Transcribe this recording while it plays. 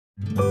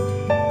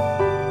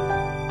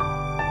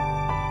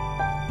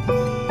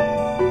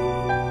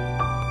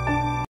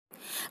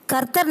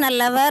கர்த்தர்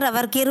நல்லவர்,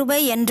 அவர் கிருபை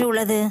என்று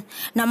உள்ளது.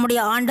 நம்முடைய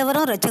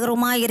ஆண்டவரும்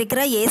இரட்சகருமாய்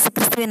இருக்கிற இயேசு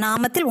கிறிஸ்துவின்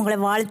நாமத்தில் உங்களை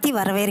வாழ்த்தி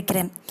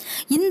வரவேற்கிறேன்.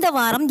 இந்த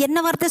வாரம்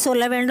என்ன வார்த்தை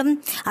சொல்ல வேண்டும்,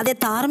 அதை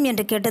தாரும்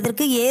என்று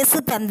கேட்டதற்கு இயேசு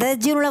தந்த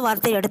ஜீவனுள்ள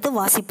வார்த்தை எடுத்து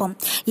வாசிப்போம்.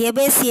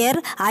 எபேசியர்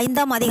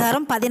 5ஆம்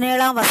அதிகாரம்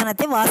 17ஆம்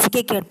வசனத்தை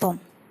வாசிக்க கேட்போம்.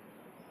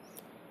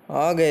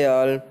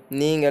 ஆகையால்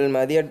நீங்கள்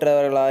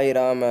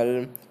மதியற்றவர்களாயிராமல்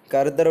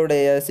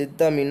கர்த்தருடைய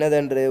சித்தம்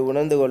இன்னதென்று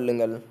உணர்ந்து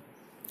கொள்ளுங்கள்.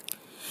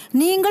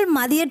 நீங்கள்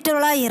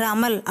மதியற்றவர்களாய்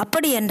இராமல்,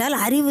 அப்படி என்றால்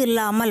அறிவு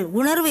இல்லாமல்,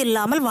 உணர்வு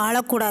இல்லாமல்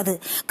வாழக்கூடாது.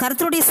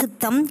 கர்த்தருடைய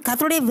சித்தம்,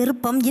 கர்த்தருடைய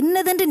விருப்பம்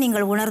இன்னதென்று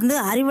நீங்கள் உணர்ந்து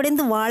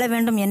அறிவடைந்து வாழ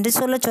வேண்டும் என்று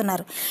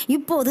சொன்னார்.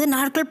 இப்போது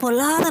நாட்கள்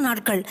பொல்லாத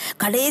நாட்கள்,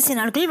 கடைசி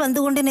நாட்களில்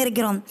வந்து கொண்டு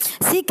இருக்கிறோம்.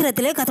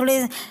 சீக்கிரத்திலே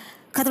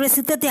கர்த்தருடைய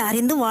சித்தத்தை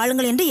அறிந்து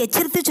வாழுங்கள் என்று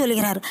எச்சரித்து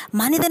சொல்கிறார்.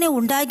 மனிதனை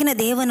உண்டாக்கின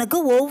தேவனுக்கு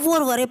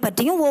ஒவ்வொருவரை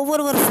பற்றியும்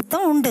ஒவ்வொரு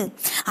சித்தம் உண்டு.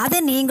 அதை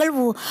நீங்கள்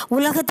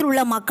உலகத்தில்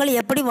உள்ள மக்கள்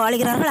எப்படி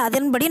வாழ்கிறார்கள்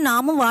அதன்படி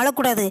நாமும்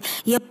வாழக்கூடாது.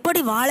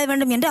 எப்படி வாழ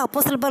வேண்டும் என்று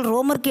அப்போஸ்தலர் பவுல்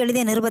ரோமருக்கு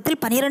எழுதிய நிருபத்தில்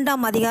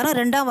 12ஆம் அதிகாரம்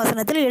 2ஆம்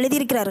வசனத்தில்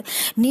எழுதியிருக்கிறார்.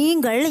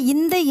 நீங்கள்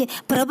இந்த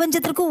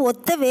பிரபஞ்சத்திற்கு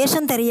ஒத்த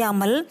வேஷம்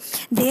தெரியாமல்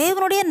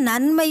தேவனுடைய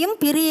நன்மையும்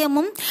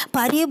பிரியமும்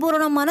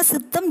பரிபூரணமான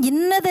சித்தம்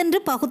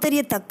இன்னதென்று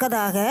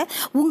பகுத்தறியத்தக்கதாக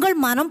உங்கள்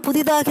மனம்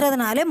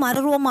புதிதாகிறதுனாலே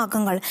மறுரூபமாக்குங்கள்.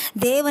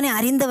 தேவனை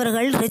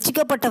அறிந்தவர்கள்,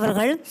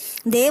 ரட்சிக்கப்பட்டவர்கள்,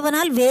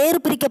 தேவனால் வேறு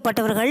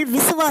பிரிக்கப்பட்டவர்கள்,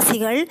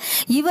 விசுவாசிகள்,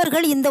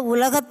 இவர்கள் இந்த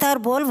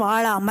உலகத்தார் போல்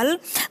வாழாமல்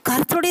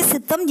கர்த்தருடைய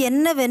சித்தம்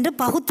என்னவென்று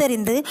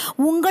பகுத்தறிந்து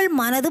உங்கள்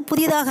மனது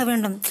புதிதாக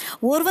வேண்டும்.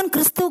 ஒருவன்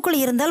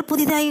கிறிஸ்துவுக்குள் இருந்தால்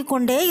புதிதாகி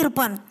கொண்டே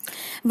இருப்பான்.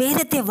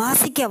 வேதத்தை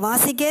வாசிக்க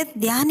வாசிக்க,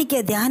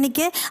 தியானிக்க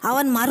தியானிக்க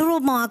அவன்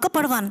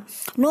மறுரூபமாக்கப்படுவான்.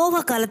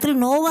 நோவா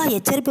காலத்தில் நோவா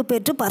எச்சரிப்பு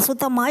பெற்று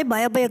பரிசுத்தமாய்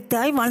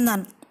பயபக்தியாய்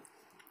வாழ்ந்தான்.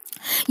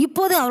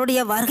 இப்போது அவருடைய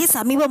வருகை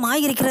சமீபமாக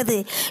இருக்கிறது.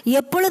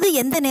 எப்பொழுது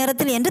எந்த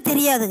நேரத்தில் என்று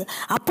தெரியாது.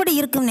 அப்படி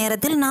இருக்கும்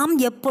நேரத்தில் நாம்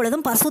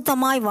எப்பொழுதும்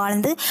பரிசுத்தமாய்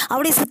வாழ்ந்து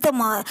அவருடைய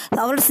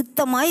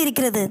சித்தமாய்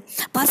இருக்கிறது.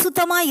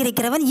 பரிசுத்தமாய்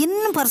இருக்கிறவன்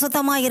இன்னும்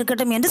பரிசுத்தமாய்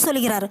இருக்கட்டும் என்று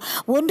சொல்கிறார்.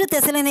 1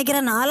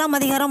 தெசலோனிக்கேயர் 4ஆம்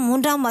அதிகாரம்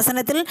 3ஆம்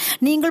வசனத்தில்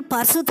நீங்கள்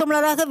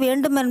பரிசுத்தமுள்ளவராக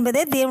வேண்டும்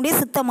என்பதே தேவனுடைய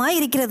சித்தமாய்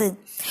இருக்கிறது.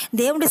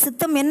 தேவனுடைய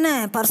சித்தம் என்ன?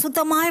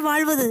 பரிசுத்தமாய்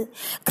வாழ்வது.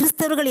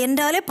 கிறிஸ்தவர்கள்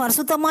என்றாலே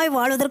பரிசுத்தமாய்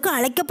வாழ்வதற்கு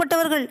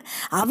அழைக்கப்பட்டவர்கள்.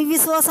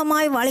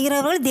 அவிவிசுவாசமாய்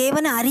வாழ்கிறவர்கள்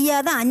தேவனை அறியாத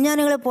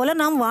அஞ்ஞானிகளைப் போல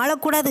நாம்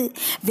வாழக்கூடாது.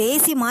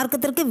 வேசி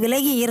மார்க்கத்திற்கு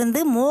விலகி இருந்து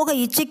மோக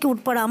இச்சைக்கு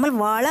உட்படாமல்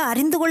வாழ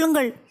அறிந்து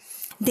கொள்ளுங்கள்.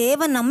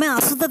 தேவன் நம்மை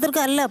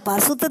அசுத்தத்திற்கு அல்ல,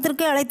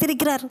 பரிசுத்தத்திற்கு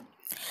அழைத்திருக்கிறார்.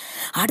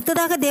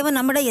 அடுத்ததாக தேவன்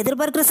நம்மிடம்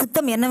எதிர்பார்க்கிற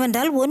சித்தம்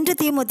என்னவென்றால் 1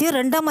 தீமோத்தேயு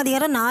 2ஆம்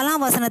அதிகாரம்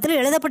 4ஆம் வசனத்தில்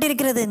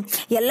எழுதப்பட்டிருக்கிறது.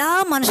 எல்லா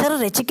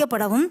மனுஷரும்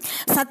ரட்சிக்கப்படவும்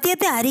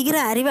சத்தியத்தை அறிகிற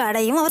அறிவை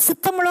அடையும் அவர்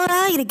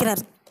சித்தமுள்ளவராக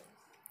இருக்கிறார்.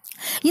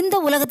 இந்த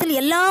உலகத்தில்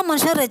எல்லா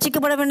மனுஷரும்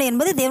ரட்சிக்கப்பட வேண்டும்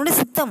என்பது தேவனுடைய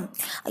சித்தம்.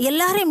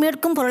 எல்லாரையும்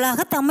மீட்கும்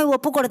பொருளாக தம்மை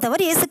ஒப்பு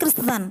கொடுத்தவர் இயேசு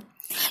கிறிஸ்து தான்.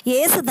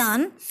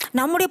 இயேசுதான்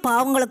நம்முடைய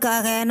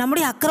பாவங்களுக்காக,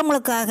 நம்முடைய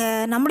அக்கிரமங்களுக்காக,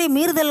 நம்முடைய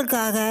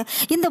மீறுதலுக்காக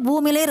இந்த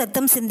பூமியிலே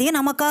ரத்தம் சிந்தி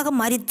நமக்காக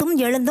மரித்தும்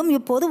எழுந்தும்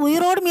இப்போது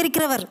உயிரோடும்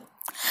இருக்கிறவர்.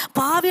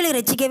 பாவிகளை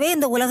ரட்சிக்கவே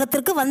இந்த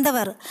உலகத்திற்கு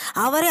வந்தவர்.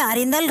 அவரை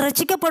அறிந்தால்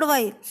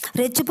ரட்சிக்கப்படுவாய்.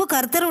 ரட்சிப்பு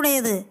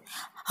கர்த்தருடையது.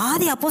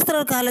 ஆதி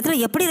அப்போஸ்தலர்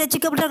காலத்தில் எப்படி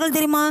ரட்சிக்கப்பட்டார்கள்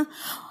தெரியுமா?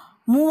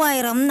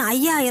 3000,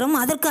 5000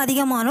 அதற்கு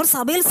அதிகமானோர்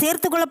சபையில்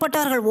சேர்த்து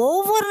கொள்ளப்பட்டார்கள்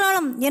ஒவ்வொரு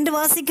நாளும் என்று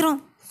வாசிக்கிறோம்.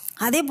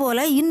 அதே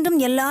போல இன்றும்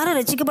எல்லாரும்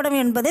ரட்சிக்கப்பட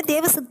வேண்டும் என்பதே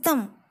தேவ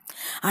சித்தம்.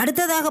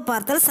 அடுத்ததாக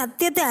பார்த்தால்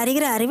சத்தியத்தை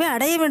அறிகிற அறிவை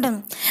அடைய வேண்டும்.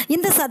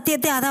 இந்த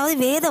சத்தியத்தை, அதாவது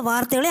வேத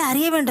வார்த்தைகளை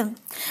அறிய வேண்டும்.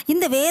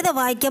 இந்த வேத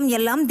வாக்கியம்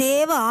எல்லாம்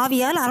தேவ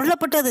ஆவியால்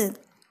அருளப்பட்டது.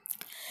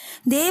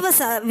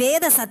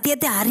 வேத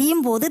சத்தியத்தை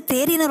அறியும் போது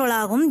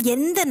தேறினவர்களாகவும்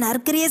எந்த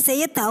நற்கிரியை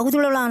செய்ய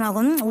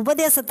தகுதியுள்ளவர்களாகவும்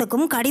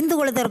உபதேசத்துக்கும் கடிந்து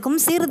கொள்வதற்கும்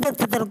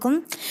சீர்திருத்தத்திற்கும்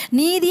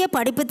நீதியை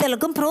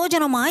படிப்பித்தலுக்கும்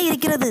பிரயோஜனமாக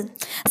இருக்கிறது.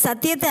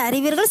 சத்தியத்தை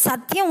அறிவீர்கள்,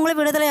 சத்தியம் உங்களை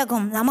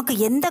விடுதலையாக்கும். நமக்கு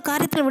எந்த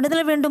காரியத்தில்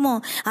விடுதலை வேண்டுமோ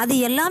அது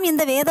எல்லாம்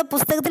இந்த வேத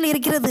புஸ்தகத்தில்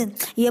இருக்கிறது.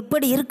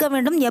 எப்படி இருக்க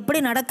வேண்டும்,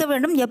 எப்படி நடக்க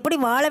வேண்டும், எப்படி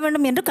வாழ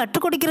வேண்டும் என்று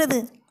கற்றுக் கொடுக்கிறது.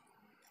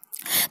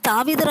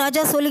 தாவீது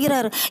ராஜா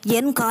சொல்கிறார்,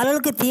 என்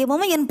கால்களுக்கு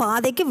தீபமும் என்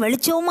பாதைக்கு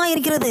வெளிச்சமுமாக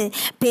இருக்கிறது.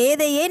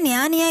 பேதையே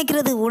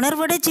ஞானியாக்கிறது,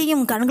 உணர்வடை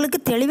செய்யும், கண்களுக்கு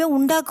தெளிவை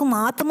உண்டாக்கும்,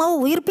 ஆத்மாவை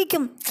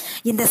உயிர்ப்பிக்கும்.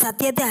 இந்த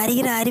சத்தியத்தை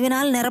அறிகிற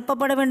அறிவினால்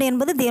நிரப்பப்பட வேண்டும்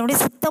என்பது தேவனுடைய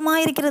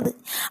சித்தமாக இருக்கிறது.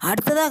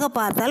 அடுத்ததாக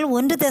பார்த்தால்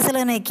 1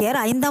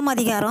 தெசலோனிக்கேயர் 5ஆம்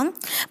அதிகாரம்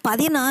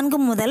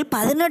 14 முதல்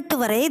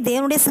 18 வரை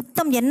தேவனுடைய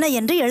சித்தம் என்ன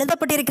என்று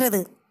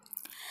எழுதப்பட்டிருக்கிறது.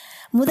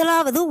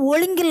 முதலாவது,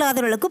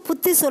 ஒழுங்கில்லாதவர்களுக்கு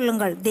புத்தி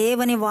சொல்லுங்கள்.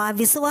 தேவனை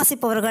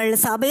விசுவாசிப்பவர்கள்,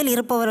 சபையில்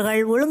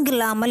இருப்பவர்கள்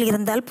ஒழுங்கில்லாமல்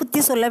இருந்தால்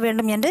புத்தி சொல்ல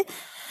வேண்டும் என்று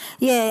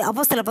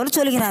அப்போஸ்தலர் பவுல்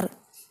சொல்கிறார்.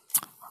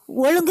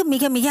 ஒழுங்கு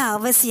மிக மிக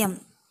அவசியம்.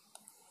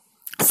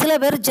 சில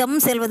பேர்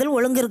ஜெபம் செல்வதில்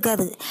ஒழுங்கு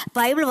இருக்காது,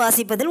 பைபிள்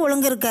வாசிப்பதில்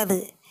ஒழுங்கு இருக்காது,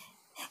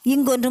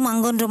 இங்கொன்றும்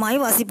அங்கொன்றுமாய்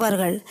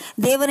வாசிப்பார்கள்.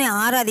 தேவனை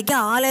ஆராதிக்க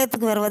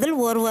ஆலயத்துக்கு வருவதில்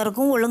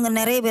ஒருவருக்கும் ஒழுங்கு,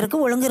 நிறைய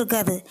பேருக்கு ஒழுங்கு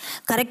இருக்காது.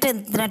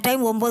 கரெக்டாக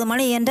டைம் 9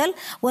 மணி என்றால்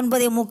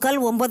 9:45,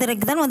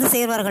 9:30 தான் வந்து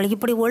சேர்வார்கள்.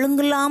 இப்படி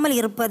ஒழுங்கில்லாமல்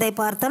இருப்பதை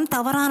பார்த்தான்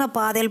தவறான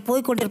பாதையில்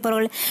போய்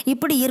கொண்டிருப்பவர்கள்,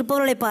 இப்படி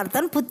இருப்பவர்களை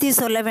பார்த்தான் புத்தி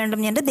சொல்ல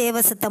வேண்டும் என்று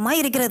தேவ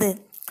சித்தமாக இருக்கிறது.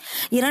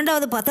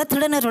 இரண்டாவது பார்த்தா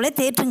திடனர்களை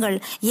தேற்றுங்கள்.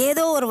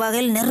 ஏதோ ஒரு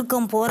வகையில்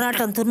நெருக்கம்,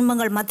 போராட்டம்,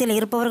 துன்பங்கள் மத்தியில்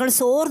இருப்பவர்கள்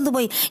சோர்ந்து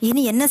போய்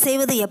இனி என்ன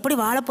செய்வது, எப்படி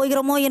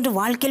வாழப்போகிறோமோ என்று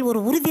வாழ்க்கையில்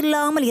ஒரு உறுதி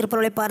இல்லாமல்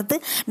இருப்பவர்களை பார்த்து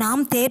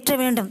நாம் தேற்ற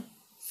வேண்டும்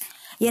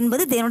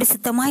என்பது தேவனுடைய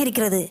சித்தமாக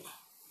இருக்கிறது.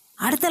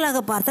 அடுத்ததாக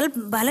பார்த்தால்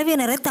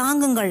பலவீனரை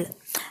தாங்குங்கள்.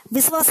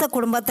 விசுவாச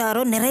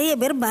குடும்பத்தாரோ நிறைய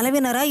பேர்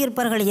பலவீனராக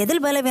இருப்பார்கள்.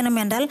 எதில் பலவீனம்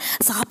என்றால்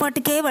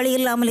சாப்பாட்டுக்கே வழி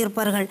இல்லாமல்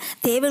இருப்பார்கள்,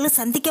 தேவைகள்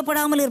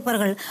சந்திக்கப்படாமல்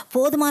இருப்பார்கள்,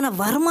 போதுமான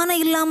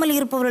வருமானம் இல்லாமல்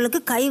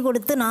இருப்பவர்களுக்கு கை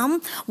கொடுத்து நாம்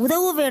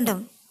உதவ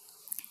வேண்டும்.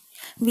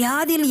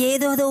 வியாதியில்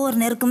ஏதோ ஒரு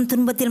நெருக்கம்,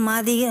 துன்பத்தில்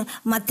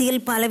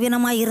மத்தியில்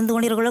பலவீனமாக இருந்து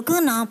கொண்டிருக்கிறவர்களுக்கு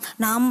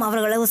நாம்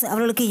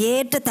அவர்களுக்கு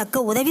ஏற்ற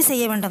தக்க உதவி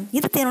செய்ய வேண்டும்.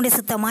 இது தேவனுடைய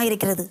சித்தமாக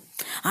இருக்கிறது.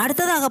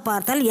 அடுத்ததாக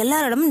பார்த்தால்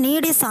எல்லாரிடமும்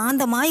நீடி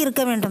சாந்தமாக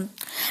இருக்க வேண்டும்.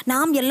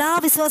 நாம் எல்லா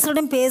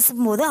விசுவாசங்களிடம்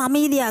பேசும்போது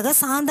அமைதியாக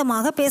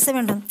சாந்தமாக பேச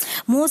வேண்டும்.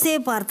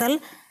 மோசேயை பார்த்தால்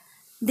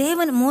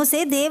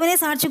தேவனே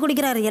சாட்சி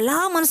கொடுக்கிறார். எல்லா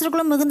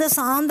மனுஷர்களும் மிகுந்த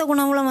சாந்த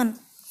குணமுள்ளவன்.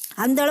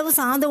 அந்த அளவு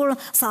சாந்த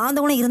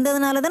குணம்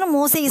இருந்ததுனால தானே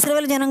மோசே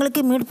இஸ்ரவேல்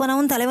ஜனங்களுக்கு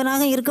மீட்பனவும்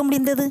தலைவனாக இருக்க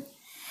முடிந்தது.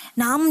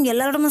 நாம்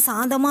எல்லாரிடமும்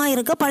சாந்தமாக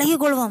இருக்க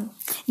பழகிக்கொள்வோம்.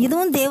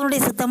 இதுவும் தேவனுடைய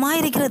சித்தமாக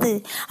இருக்கிறது.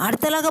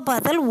 அடுத்ததாக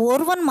பார்த்தால்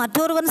ஒருவன்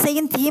மற்றொருவன்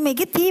செய்யும்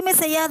தீமைக்கு தீமை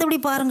செய்யாதபடி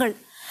பாருங்கள்.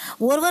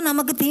 ஒருவன்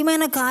நமக்கு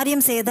தீமையான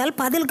காரியம் செய்தால்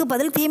பதிலுக்கு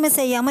பதில் தீமை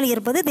செய்யாமல்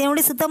இருப்பது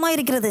தேவனுடைய சித்தமாக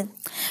இருக்கிறது.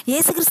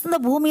 இயேசு கிறிஸ்து இந்த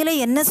பூமியில்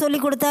என்ன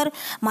சொல்லிக் கொடுத்தார்?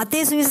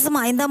 மத்தேயு சுவிசேஷம்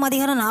 5ஆம்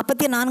அதிகாரம்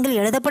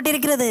 44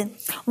 எழுதப்பட்டிருக்கிறது.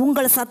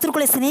 உங்கள்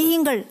சத்துருக்களை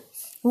சிநேகியுங்கள்,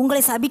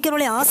 உங்களை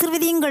சபிக்கிறவர்களை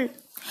ஆசீர்வதியுங்கள்,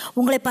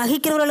 உங்களை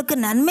பகைக்கிறவர்களுக்கு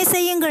நன்மை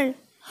செய்யுங்கள்,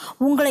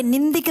 உங்களை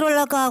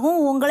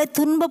நிந்திக்கிறவர்களுக்காகவும் உங்களை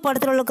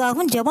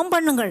துன்பப்படுத்துகிறவர்களுக்காகவும் ஜெபம்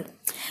பண்ணுங்கள்.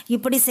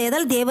 இப்படி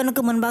செய்தால்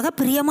தேவனுக்கு முன்பாக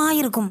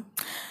பிரியமாயிருக்கும்.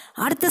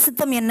 அடுத்த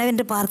சித்தம்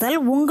என்னவென்று பார்த்தால்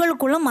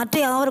உங்களுக்குள்ளும் மற்ற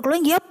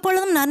யாவருக்குள்ளும்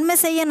எப்பொழுதும் நன்மை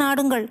செய்ய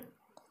நாடுங்கள்.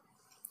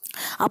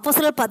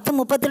 அப்போஸ்தலர்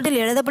 10:38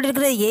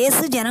 எழுதப்பட்டிருக்கிற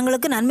இயேசு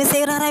ஜனங்களுக்கு நன்மை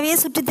செய்கிறாராவே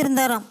சுற்றித்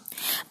திரிந்தாராம்.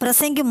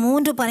 பிரசங்கி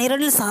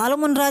 3:12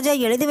 சாலமோன் ராஜா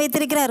எழுதி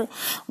வைத்திருக்கிறார்.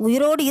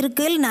 உயிரோடு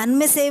இருக்கையில்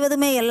நன்மை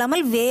செய்வதுமே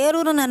இல்லாமல்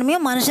வேறொரு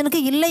நன்மையும்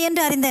மனுஷனுக்கு இல்லை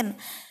என்று அறிந்தேன்.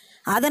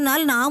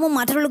 அதனால் நாமும்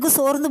மற்றவர்களுக்கு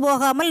சோர்ந்து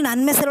போகாமல்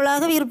நன்மை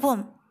செய்வர்களாக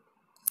இருப்போம்.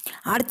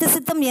 அடுத்த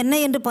சித்தம் என்ன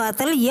என்று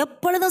பார்த்தால்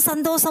எப்பொழுதும்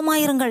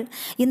சந்தோஷமாயிருங்கள்.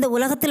 இந்த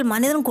உலகத்தில்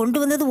மனிதன் கொண்டு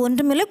வந்தது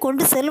ஒன்றுமில்லை,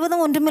 கொண்டு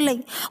செல்வதும் ஒன்றுமில்லை.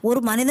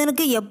 ஒரு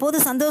மனிதனுக்கு எப்போது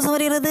சந்தோஷம்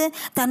வருகிறது?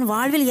 தன்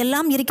வாழ்வில்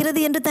எல்லாம்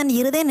இருக்கிறது என்று தன்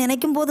இருதயம்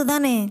நினைக்கும் போது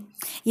தானே.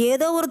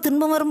 ஏதோ ஒரு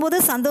துன்பம் வரும்போது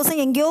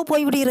சந்தோஷம் எங்கேயோ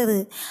போய்விடுகிறது.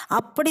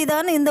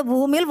 அப்படிதான் இந்த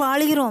பூமியில்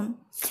வாழுகிறோம்.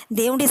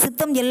 தேவனுடைய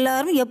சித்தம்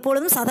எல்லாரும்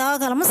எப்பொழுதும்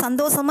சதாகாலமும்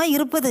சந்தோஷமாக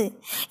இருப்பது.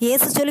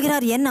 இயேசு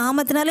சொல்கிறார், என்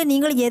நாமத்தினாலே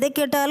நீங்கள் எதை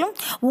கேட்டாலும்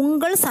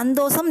உங்கள்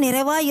சந்தோஷம்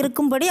நிறைவாக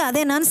இருக்கும்படி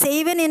அதை நான்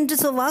செய்வேன்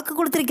என்று வாக்கு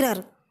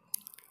கொடுத்திருக்கிறார்.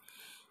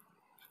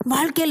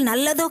 வாழ்க்கையில்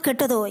நல்லதோ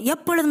கெட்டதோ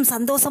எப்பொழுதும்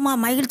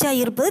சந்தோஷமாக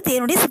மகிழ்ச்சியாக இருப்பது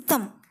தேவனுடைய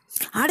சித்தம்.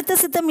 அடுத்த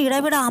சித்தம்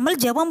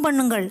இடைவிடாமல் ஜெபம்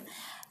பண்ணுங்கள்.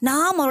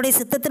 நாம் அவருடைய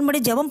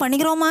சித்தத்தின்படி ஜெபம்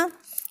பண்ணுகிறோமா?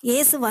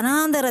 இயேசு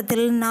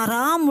வனாந்தரத்தில்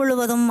ராம்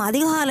முழுவதும்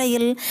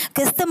அதிகாலையில்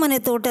கெஸ்தமனே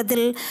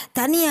தோட்டத்தில்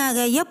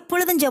தனியாக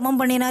எப்பொழுதும் ஜெபம்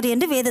பண்ணினார்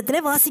என்று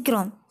வேதத்தில்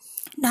வாசிக்கிறோம்.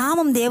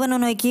 நாமும் தேவனை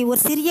நோக்கி ஒரு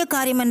சிறிய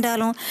காரியம்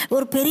என்றாலும்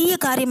ஒரு பெரிய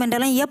காரியம்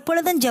என்றாலும்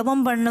எப்பொழுதும்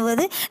ஜெபம்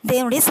பண்ணுவது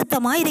தேவனுடைய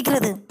சித்தமாக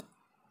இருக்கிறது.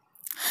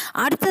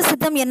 அடுத்த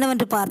சித்தம்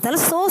என்னவென்று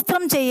பார்த்தால்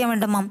சோஸ்திரம் செய்ய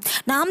வேண்டுமாம்.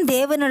 நாம்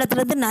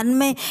தேவனிடத்திலிருந்து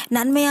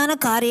நன்மையான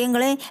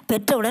காரியங்களை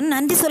பெற்றவுடன்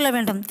நன்றி சொல்ல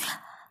வேண்டும்.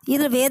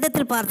 இது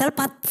வேதத்தில் பார்த்தால்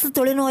 10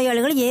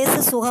 தொழுநோயாளிகள் இயேசு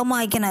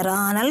சுகமாக்கினார்.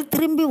 ஆனால்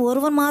திரும்பி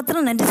ஒருவன்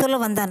மாத்திரம் நன்றி சொல்ல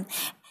வந்தான்.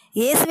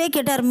 இயேசுவே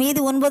கேட்டார், மீதி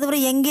 9 பேர்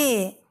எங்கே?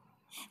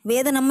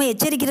 வேதம் நம்மை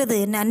எச்சரிக்கிறது,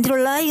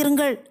 நன்றியுள்ளாய்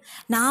இருங்கள்.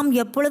 நாம்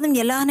எப்பொழுதும்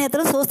எல்லா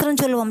நேரத்திலும்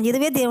சோஸ்திரம் சொல்லுவோம்.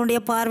 இதுவே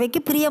தேவனுடைய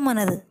பார்வைக்கு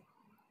பிரியமானது.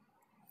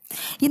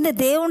 இந்த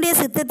தேவனுடைய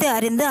சித்தத்தை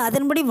அறிந்து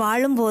அதன்படி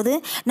வாழும்போது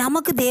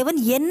நமக்கு தேவன்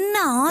என்ன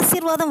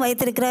ஆசீர்வாதம்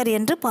வைத்திருக்கிறார்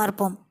என்று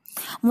பார்ப்போம்.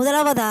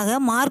 முதலாவதாக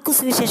மார்க்கு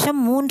சுவிசேஷம்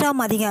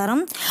 3ஆம்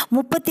அதிகாரம்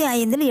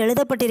 35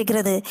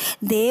 எழுதப்பட்டிருக்கிறது.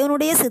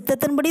 தேவனுடைய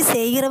சித்தத்தின்படி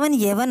செய்கிறவன்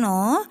எவனோ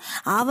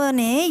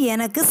அவனே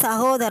எனக்கு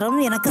சகோதரன்,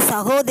 எனக்கு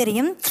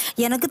சகோதரியும்,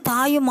 எனக்கு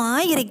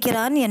தாயுமாய்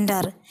இருக்கிறான்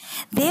என்றார்.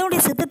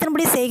 தேவனுடைய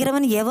சித்தத்தின்படி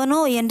செய்கிறவன் எவனோ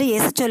என்று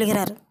இயேசு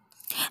சொல்கிறார்.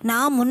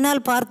 நாம் முன்னால்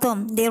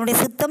பார்த்தோம் தேவனுடைய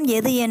சித்தம்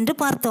எது என்று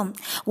பார்த்தோம்.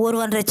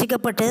 ஒருவன்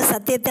ரட்சிக்கப்பட்டு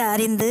சத்தியத்தை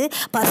அறிந்து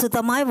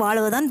பரிசுத்தமாய்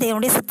வாழ்வதுதான்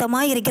தேவனுடைய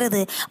சித்தமாய் இருக்கிறது.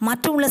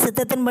 மற்றுள்ள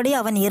சித்தத்தின்படி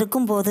அவன்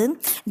இருக்கும்போது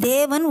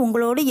தேவன்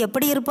உங்களோடு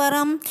எப்படி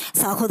இருப்பாராம்?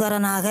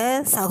 சகோதரனாக,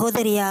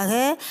 சகோதரியாக,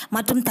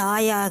 மற்றும்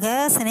தாயாக,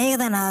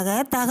 சிநேகிதனாக,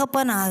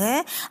 தகப்பனாக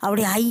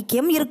அவருடைய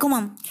ஐக்கியம்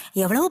இருக்குமாம்.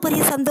 எவ்வளவு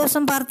பெரிய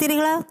சந்தோஷம்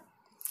பார்த்தீர்களா?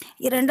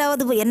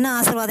 இரண்டாவது என்ன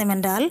ஆசீர்வாதம்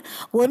என்றால்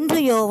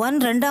 1 யோவான்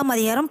 2ஆம்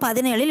அதிகாரம்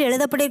 17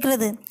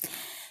 எழுதப்பட்டிருக்கிறது.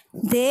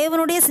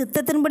 தேவனுடைய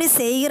சித்தத்தின்படி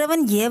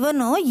செய்கிறவன்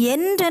எவனோ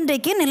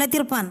என்றென்றைக்கு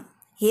நிலைத்திருப்பான்.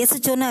 இயேசு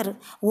சொன்னார்,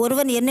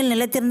 ஒருவன் என்னில்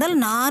நிலைத்திருந்தால்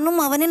நானும்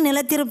அவனில்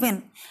நிலைத்திருப்பேன்.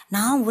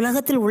 நாம்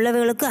உலகத்தில்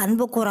உள்ளவைகளுக்கு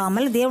அன்பு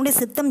கூறாமல் தேவனுடைய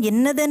சித்தம்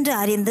என்னதென்று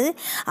அறிந்து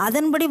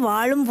அதன்படி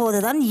வாழும்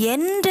போதுதான்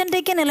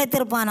என்றென்றைக்கு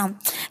நிலைத்திருப்பானாம்.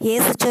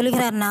 இயேசு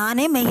சொல்கிறார்,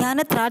 நானே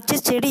மெய்யான திராட்சை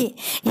செடி.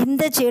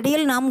 இந்த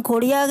செடியில் நாம்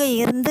கொடியாக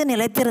இருந்து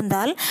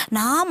நிலைத்திருந்தால்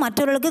நாம்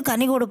மற்றவர்களுக்கு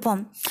கனி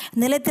கொடுப்போம்.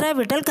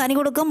 நிலைத்திராவிட்டால் கனி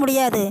கொடுக்க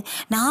முடியாது.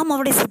 நாம்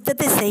அவருடைய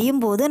சித்தத்தை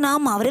செய்யும் போது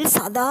நாம் அவரில்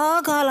சதா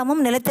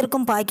காலமும்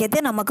நிலைத்திருக்கும்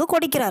பாக்கியத்தை நமக்கு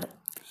கொடுக்கிறார்.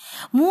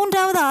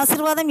 மூன்றாவது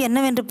ஆசீர்வாதம்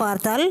என்னவென்று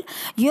பார்த்தால்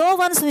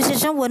யோவான்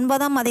சுவிசேஷம்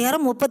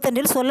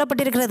 9:32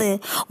 சொல்லப்பட்டிருக்கிறது.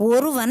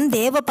 ஒருவன்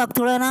தேவ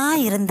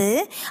பக்துடனாய் இருந்து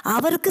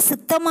அவருக்கு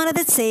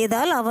சித்தமானதை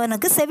செய்தால்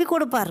அவனுக்கு செவி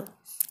கொடுப்பார்.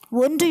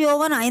 1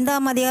 யோவான்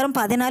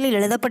 5:14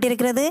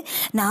 எழுதப்பட்டிருக்கிறது.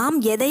 நாம்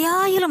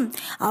எதையாயிலும்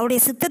அவருடைய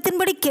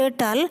சித்தத்தின்படி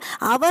கேட்டால்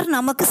அவர்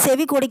நமக்கு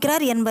செவி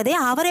கொடுக்கிறார் என்பதே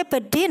அவரை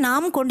பற்றி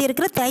நாம்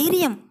கொண்டிருக்கிற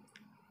தைரியம்.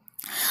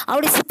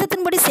 அவருடைய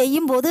சித்தத்தின்படி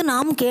செய்யும்போது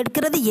நாம்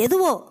கேட்கிறது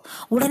எதுவோ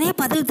உடனே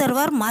பதில்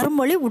தருவார்,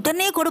 மறுமொழி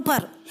உடனே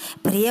கொடுப்பார்.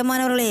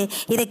 பிரியமானவர்களே,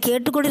 இதை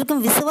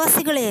கேட்டுக்கொண்டிருக்கும்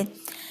விசுவாசிகளே,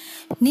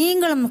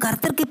 நீங்களும்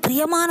கர்த்தருக்கு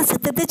பிரியமான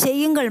சித்தத்தை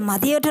செய்யுங்கள்.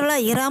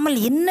 மதியற்றவர்களாய் இராமல்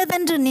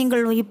இன்னதென்று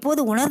நீங்கள்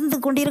இப்போது உணர்ந்து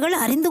கொண்டீர்கள்,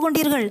 அறிந்து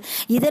கொண்டீர்கள்.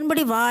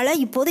 இதன்படி வாழ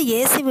இப்போது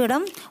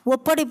இயேசுவிடம்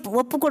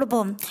ஒப்பு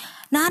கொடுப்போம்.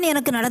 நான்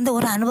எனக்கு நடந்த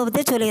ஒரு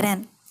அனுபவத்தை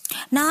சொல்கிறேன்.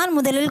 நான்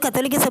முதலில்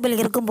கத்தோலிக்க சபையில்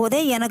இருக்கும்போதே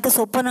எனக்கு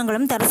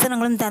சொப்பனங்களும்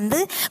தரிசனங்களும் தந்து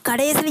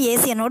கடைசியில்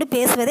இயேசு என்னோடு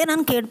பேசுவதை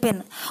நான் கேட்பேன்.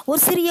 ஒரு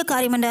சிறிய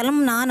காரியம் என்றாலும்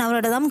நான்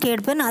அவரிடம்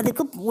கேட்பேன்.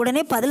 அதுக்கு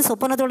உடனே பதில்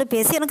சொப்பனத்தோடு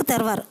பேசி எனக்கு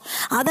தருவார்.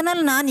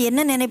 அதனால் நான்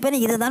என்ன நினைப்பேன்,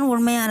 இதுதான்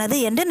உண்மையானது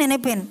என்று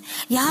நினைப்பேன்.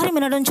 யாரும்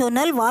என்னிடம்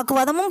சொன்னால்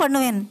வாக்குவாதமும்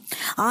பண்ணுவேன்.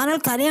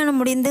 ஆனால் கல்யாணம்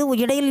முடிந்து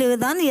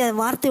இடையில் தான்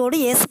வார்த்தையோடு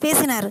இயேசு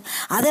பேசினார்.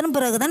 அதன்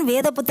பிறகுதான்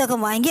வேத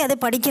புத்தகம் வாங்கி அதை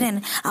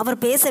படிக்கிறேன்.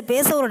 அவர் பேச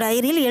பேச ஒரு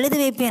டைரியில் எழுதி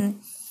வைப்பேன்.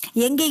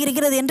 எங்கே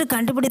இருக்கிறது என்று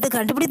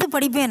கண்டுபிடித்து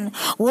படிப்பேன்.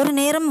 ஒரு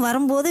நேரம்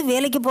வரும்போது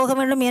வேலைக்கு போக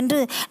வேண்டும் என்று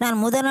நான்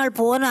முதல் நாள்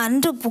போன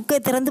அன்று புக்கை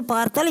திறந்து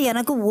பார்த்தால்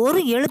எனக்கு ஒரு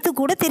எழுத்து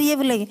கூட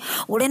தெரியவில்லை.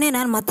 உடனே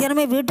நான்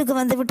மத்தியானமே வீட்டுக்கு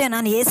வந்துவிட்டேன்.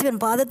 நான்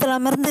இயேசுவின் பாதத்தில்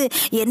அமர்ந்து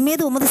என்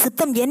மீது உமது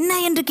சித்தம் என்ன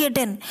என்று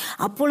கேட்டேன்.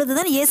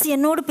 அப்பொழுதுதான் இயேசு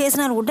என்னோடு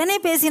பேசினார். உடனே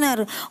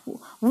பேசினார்.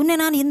 உன்னை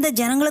நான் இந்த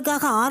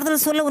ஜனங்களுக்காக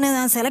ஆறுதல் சொல்ல உன்னை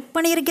நான் செலக்ட்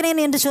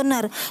பண்ணியிருக்கிறேன் என்று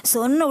சொன்னார்.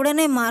 சொன்ன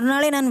உடனே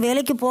மறுநாளே நான்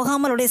வேலைக்கு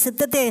போகாமல் உடைய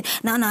சித்தத்தை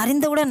நான்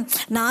அறிந்தவுடன்,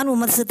 நான்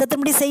உமது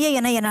சித்தத்தின்படி செய்ய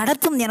என்னை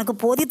நடத்தும், எனக்கு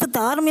போதித்து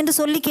தாரும் என்று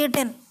சொல்லி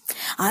கேட்டேன்.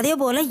 அதே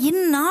போல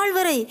இந்நாள்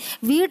வரை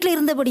வீட்டில்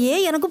இருந்தபடியே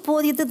எனக்கு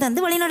போதித்து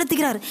தந்து வழி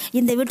நடத்துகிறார்.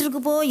 இந்த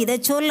வீட்டிற்கு போ, இதை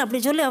சொல்,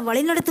 அப்படி சொல்லி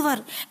வழி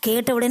நடத்துவார்.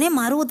 கேட்டவுடனே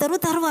மறு உத்தரவு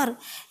தருவார்.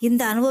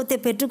 இந்த அனுபவத்தை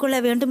பெற்றுக்கொள்ள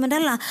வேண்டும்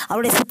என்றால்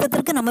அவருடைய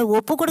சித்தத்திற்கு நம்மை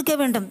ஒப்பு கொடுக்க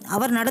வேண்டும்.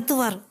 அவர்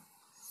நடத்துவார்.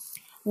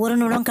 ஒரு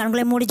நிமிடம்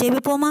கண்களை மூடி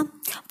ஜெபிப்போமா?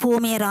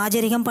 பூமியை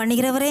ராஜரிகம்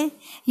பண்ணுகிறவரே,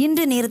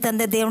 இன்று நீர்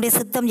தந்த தேவனுடைய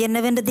சித்தம்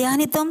என்னவென்று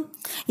தியானித்தோம்.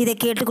 இதை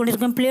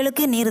கேட்டுக்கொண்டிருக்கும்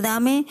பிள்ளைகளுக்கு நீர்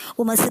தாமே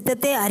உமது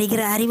சித்தத்தை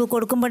அறிகிற அறிவு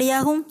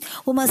கொடுக்கும்படியாகவும்,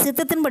 உமது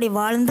சித்தத்தின்படி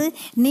வாழ்ந்து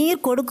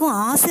நீர் கொடுக்கும்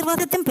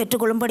ஆசீர்வாதத்தையும்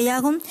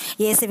பெற்றுக்கொள்ளும்படியாகவும்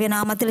இயேசுவின்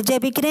நாமத்தில்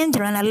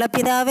ஜெபிக்கிறேன் நல்ல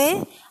பிதாவே,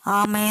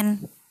 ஆமேன்.